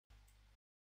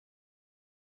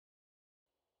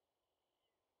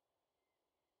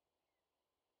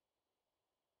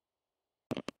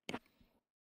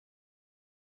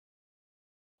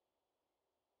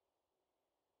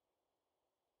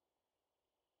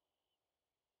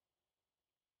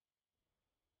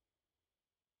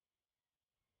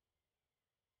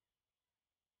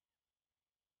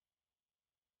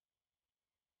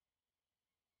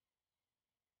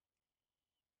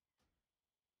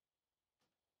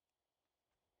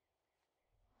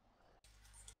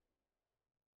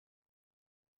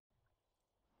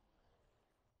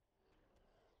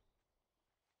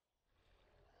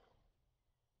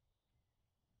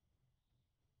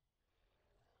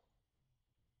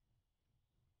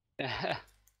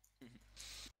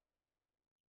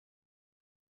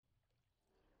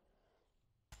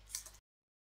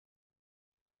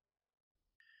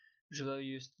Should I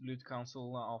use Loot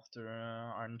Council after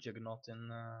Iron Juggernaut in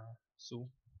Zoo?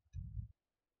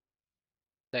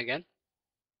 Say again?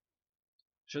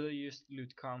 Should I use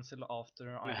Loot Council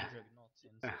after Iron Juggernaut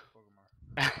in Zoo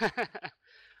Programmer?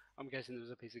 I'm guessing there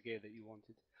was a piece of gear that you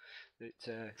wanted.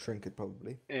 That, Shrink it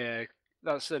probably. Yeah,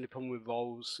 that's the only problem with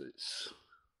rolls. It's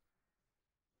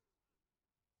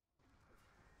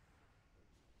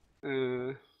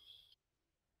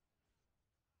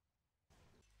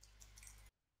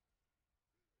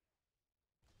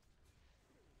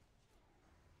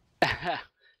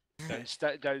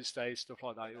don't stay stuff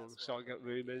like that. You'll start to get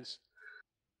rumours.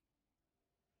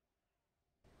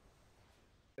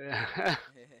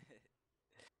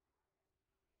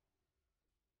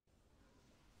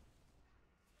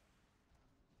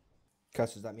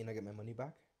 Cass, does that mean I get my money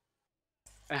back?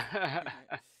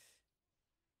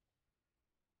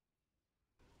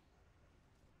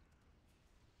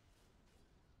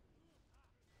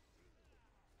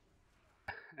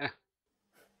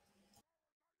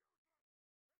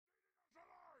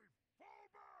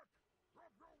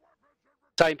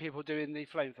 Same people doing the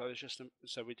flamethrowers, just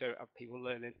so we don't have people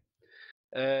learning.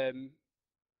 Tyrant,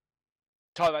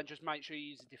 just make sure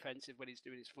you use the defensive when he's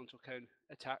doing his frontal cone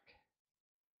attack,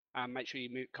 and make sure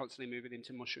you constantly moving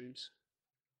into mushrooms.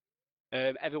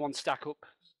 Everyone stack up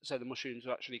so the mushrooms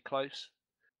are actually close.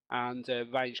 And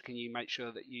range, can you make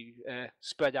sure that you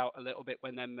spread out a little bit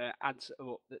when them ads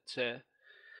are up that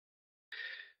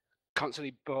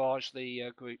constantly barrage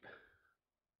the group?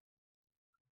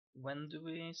 When do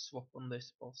we swap on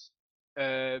this boss?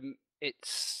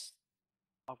 It's...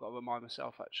 I've got to remind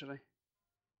myself actually.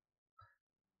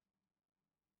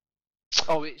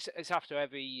 Oh, it's after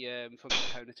every frontal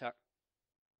cone attack.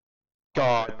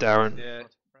 God, Darren. Yeah.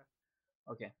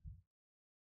 Okay.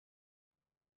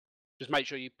 Just make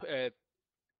sure you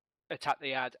attack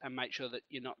the ad and make sure that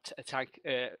you're not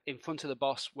in front of the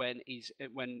boss when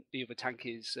the other tank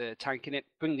is tanking it.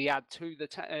 Bring the ad to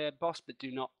the boss, but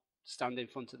do not stand in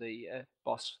front of the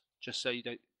boss, just so you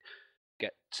don't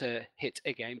get hit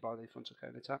again by the frontal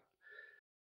cone attack.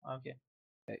 Okay.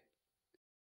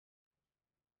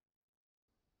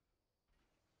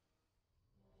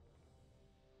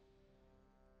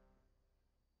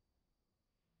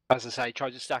 As I say,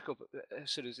 try to stack up as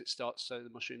soon as it starts, so the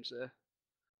mushrooms are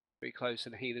pretty close,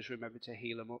 and healers remember to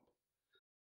heal them up.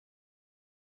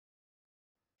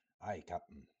 Aye,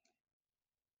 Captain.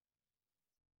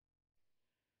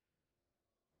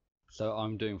 So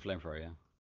I'm doing flamethrower, yeah.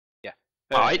 Yeah.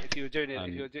 If you were doing it,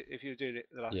 if you were doing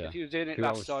it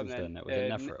last time, then was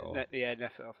it Nephrit or? Yeah,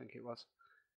 Nephrit, I think it was.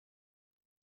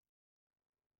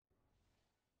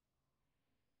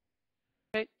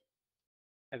 Okay.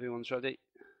 Everyone's ready.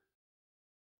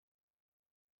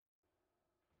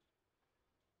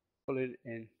 Pull it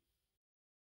in.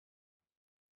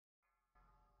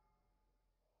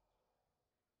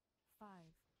 Five,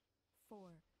 4,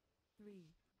 3,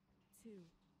 2,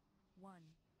 1.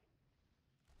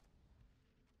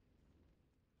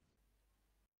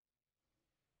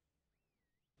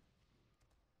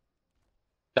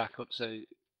 Stack up so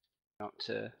not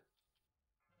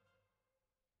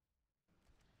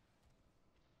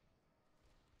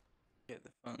Get the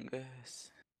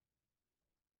fungus.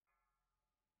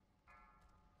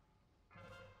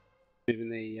 moving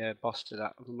the boss to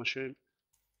that other mushroom.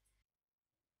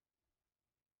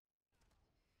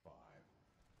 5,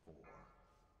 4,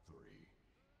 3,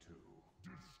 2,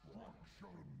 destruction.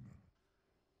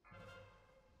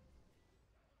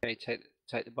 Okay,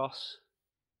 take the boss.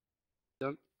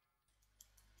 Done.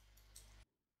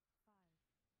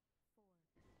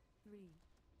 5, 4, 3,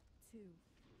 2,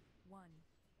 1.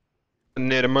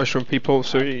 Near the mushroom people,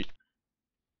 so you...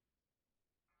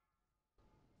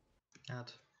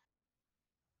 Ad.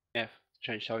 Yeah,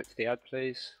 change target to the ad,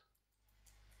 please.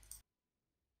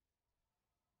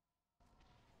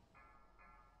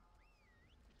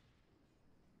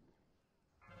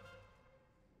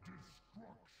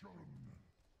 Destruction.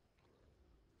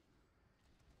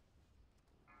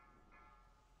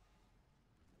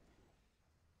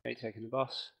 Okay, taking the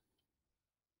boss.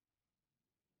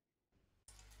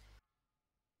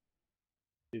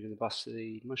 Moving the boss to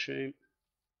the mushroom.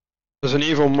 There's an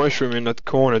evil mushroom in that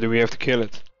corner, do we have to kill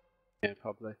it? Yeah,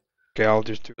 probably. Okay, I'll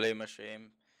just do Play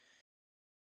mushroom.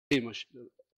 Two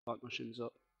light mushrooms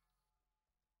up.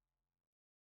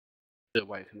 Still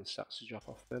waiting for the stats to drop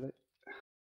off, really.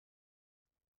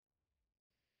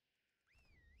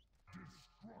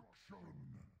 Destruction.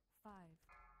 5,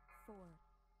 4,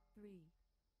 3,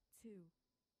 2,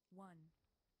 1.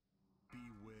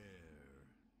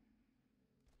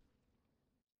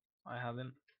 I have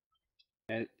him.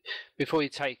 Before you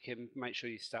take him, make sure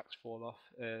your stacks fall off.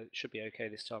 It should be okay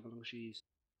this time as long as you use.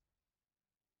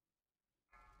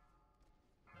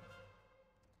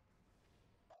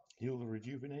 Heal the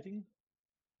rejuvenating.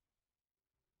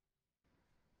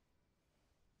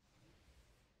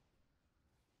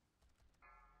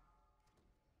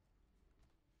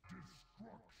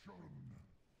 Destruction.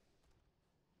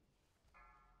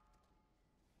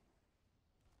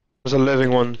 There's a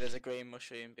living one. There's a green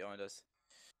mushroom behind us.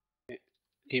 Can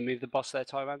you move the boss there,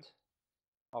 Tyrant?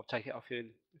 I'll take it off you in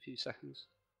a few seconds.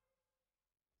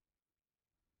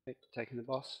 Okay, taking the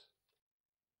boss.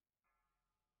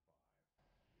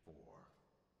 4,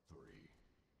 3,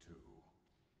 2,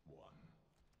 1.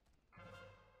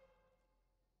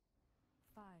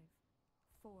 5,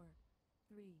 4,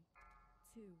 3,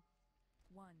 2,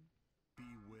 1.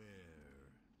 Beware.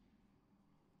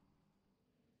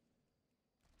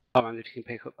 Tyrant, if you can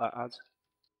pick up that ad.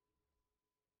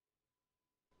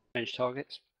 Change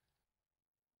targets.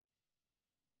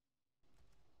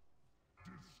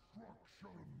 Destruction.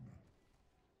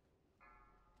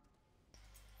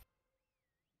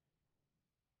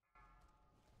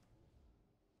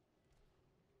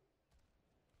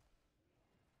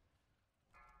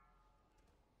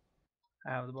 I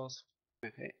have the boss.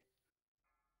 Okay.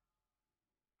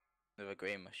 With a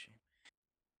green mushroom.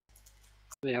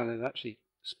 Yeah, they're actually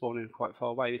spawning quite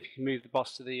far away. If you can move the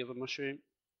boss to the other mushroom.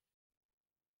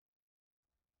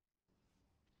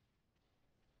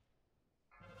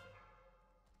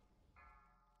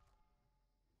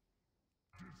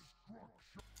 Destruction.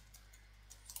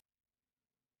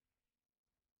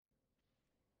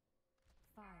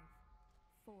 5,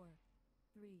 4,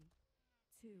 3,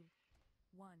 2,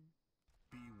 1.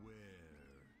 Beware.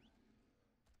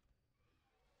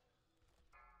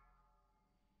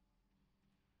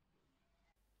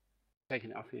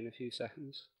 Taking it off you in a few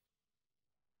seconds.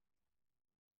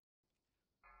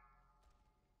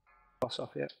 Boss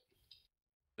off yet.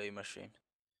 Blue mushroom.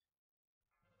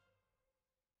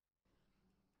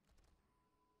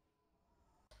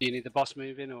 Do you need the boss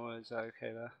moving or is that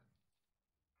okay there?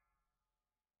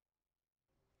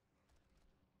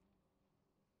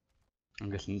 I'm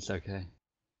guessing it's okay.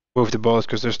 Move the boss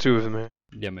because there's two of them here.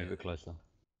 Yeah, move it closer.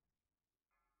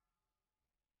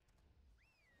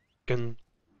 Can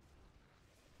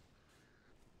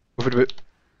move it a bit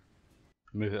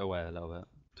Move it away a little bit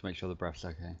to make sure the breath's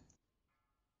okay.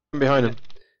 behind him.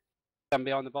 Stand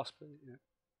behind the boss, please. Yeah.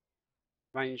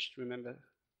 Ranged, remember.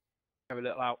 Have a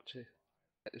little out to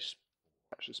get this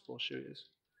actual spore shooters.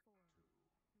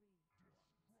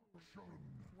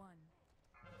 1.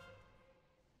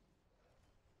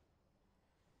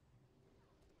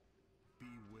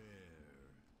 Beware.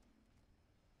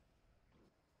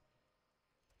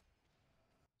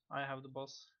 I have the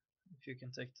boss. If you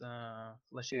can take the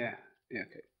flesh. Yeah, yeah,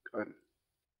 okay. Go ahead.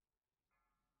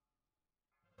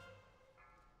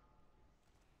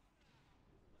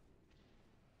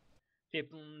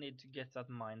 People need to get that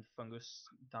mind fungus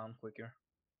down quicker.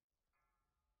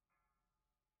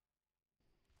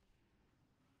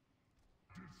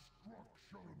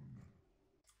 Destruction.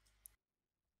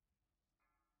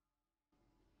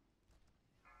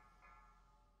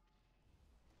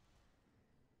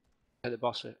 Take the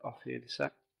boss off here in a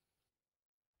sec.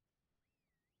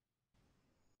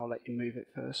 I'll let you move it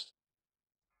first.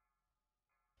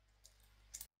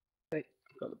 Okay,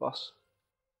 I've got the boss.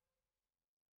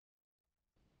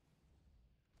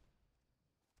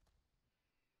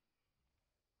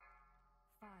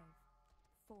 Five,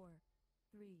 4,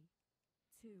 3,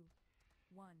 2,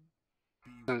 1.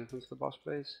 Stand into the boss,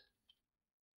 please.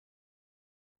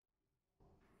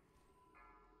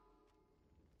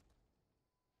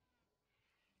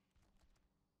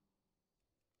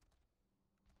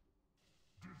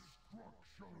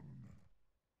 Destruction.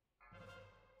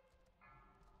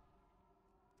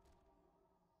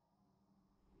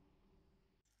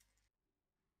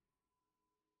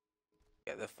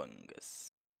 Get the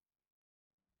fungus.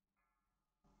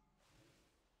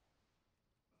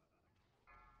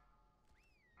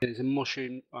 There's a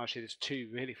mushroom. Actually, there's two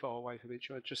really far away from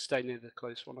each other. Just stay near the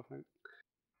close one, I think.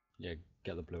 Yeah,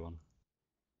 get the blue one.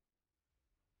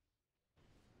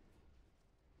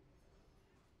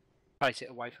 Face it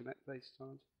away from it, please,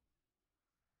 Tom.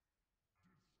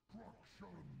 Destruction.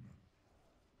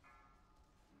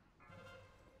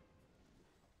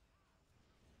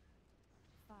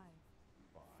 5,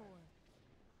 4.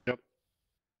 Yep.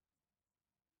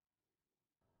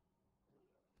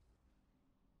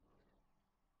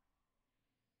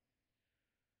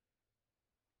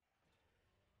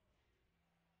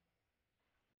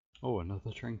 Oh,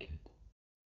 another trinket.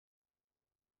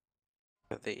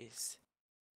 Look at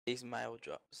these mail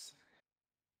drops.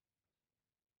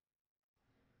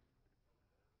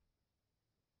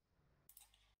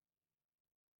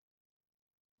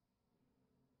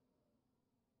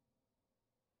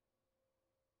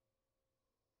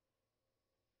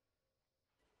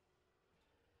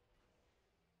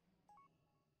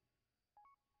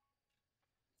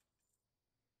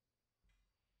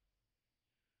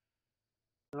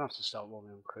 I'll have to start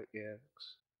rolling on quick, yeah.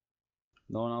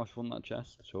 No one else won that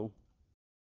chest at all.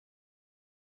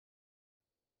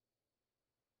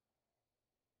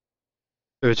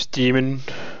 So it's Demon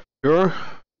Pure,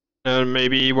 and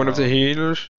maybe one of the Oh.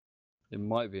 healers. It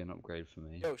might be an upgrade for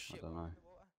me. Yo, I shit, don't what know.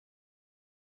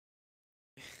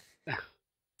 the water?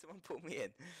 Someone pull me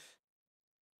in.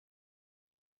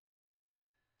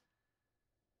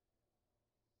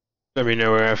 Let me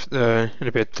know in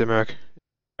a bit, Mark.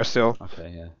 Still.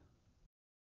 Okay, yeah.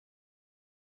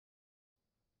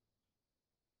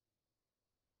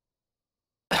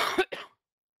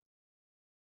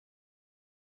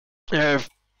 Yeah, if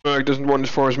Mark doesn't want it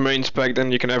for his main spec,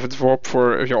 then you can have it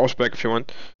for your off spec if you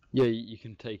want. Yeah, you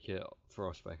can take it for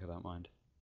our spec, I don't mind.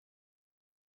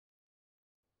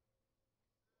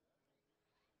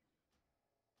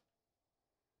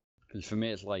 Because for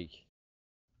me it's like,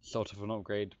 sort of an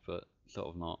upgrade, but sort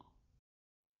of not.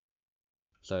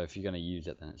 So if you're going to use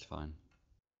it, then it's fine.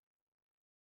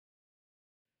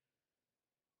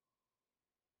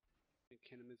 I think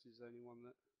Kinema's is the only one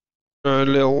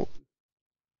that. Lil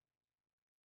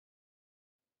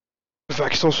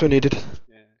Vex also needed.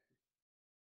 Yeah.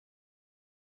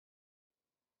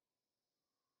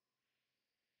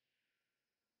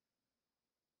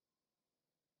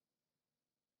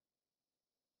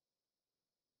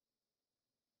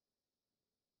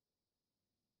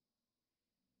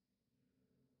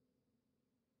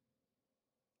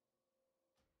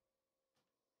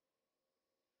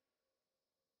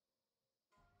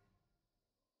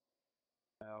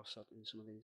 I'll start doing some of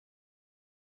these.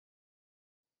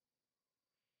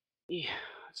 Yeah,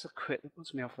 it's a crit that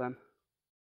puts me off them.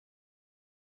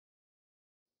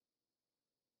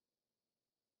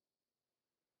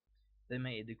 They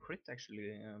made the crit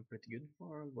actually pretty good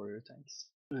for warrior tanks.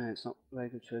 It's not very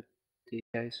good for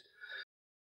DKs.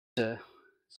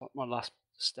 It's not my last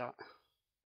stat.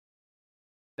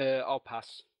 I'll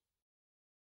pass.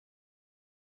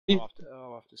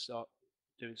 I'll have to start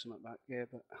doing something back here,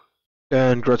 but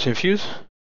And Grudge Infuse.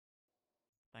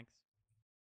 Thanks.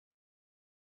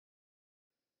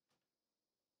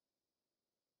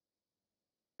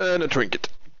 And a trinket.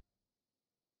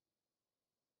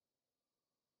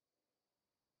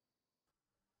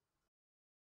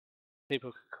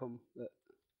 people could come that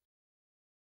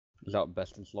Is that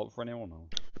best in slot for anyone or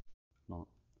not?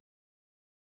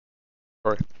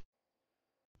 Sorry.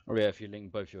 Oh yeah, if you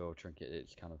link both your trinket,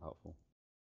 it's kind of helpful.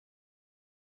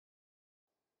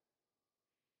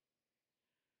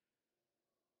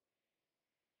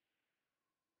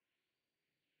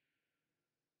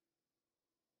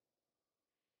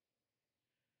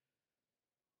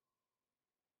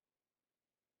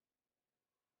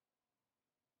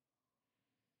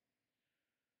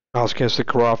 Ask against the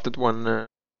crafted one,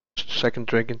 second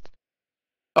trinket.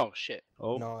 oh shit.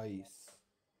 Oh, Nice.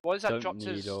 Why is that don't dropped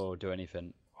need as or do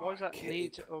anything. why is that Cape.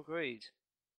 need or greed?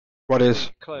 What is?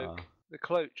 Cloak. Ah. The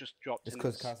cloak just dropped It's in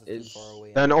because its... Cass is too It's- far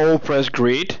away. Then all press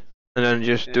greed, and then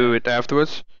just do Yeah. it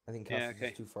afterwards. I think Yeah, Cass is okay.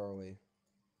 just too far away.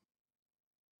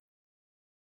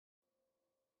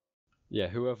 Yeah,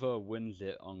 whoever wins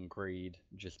it on greed,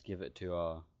 just give it to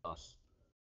us.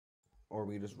 Or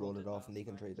we just roll it off and they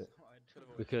can trade it.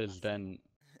 Because then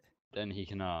he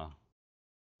can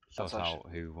sort That's out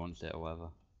who wants it or whatever.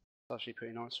 It's actually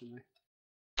pretty nice for me.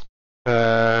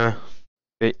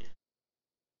 Wait.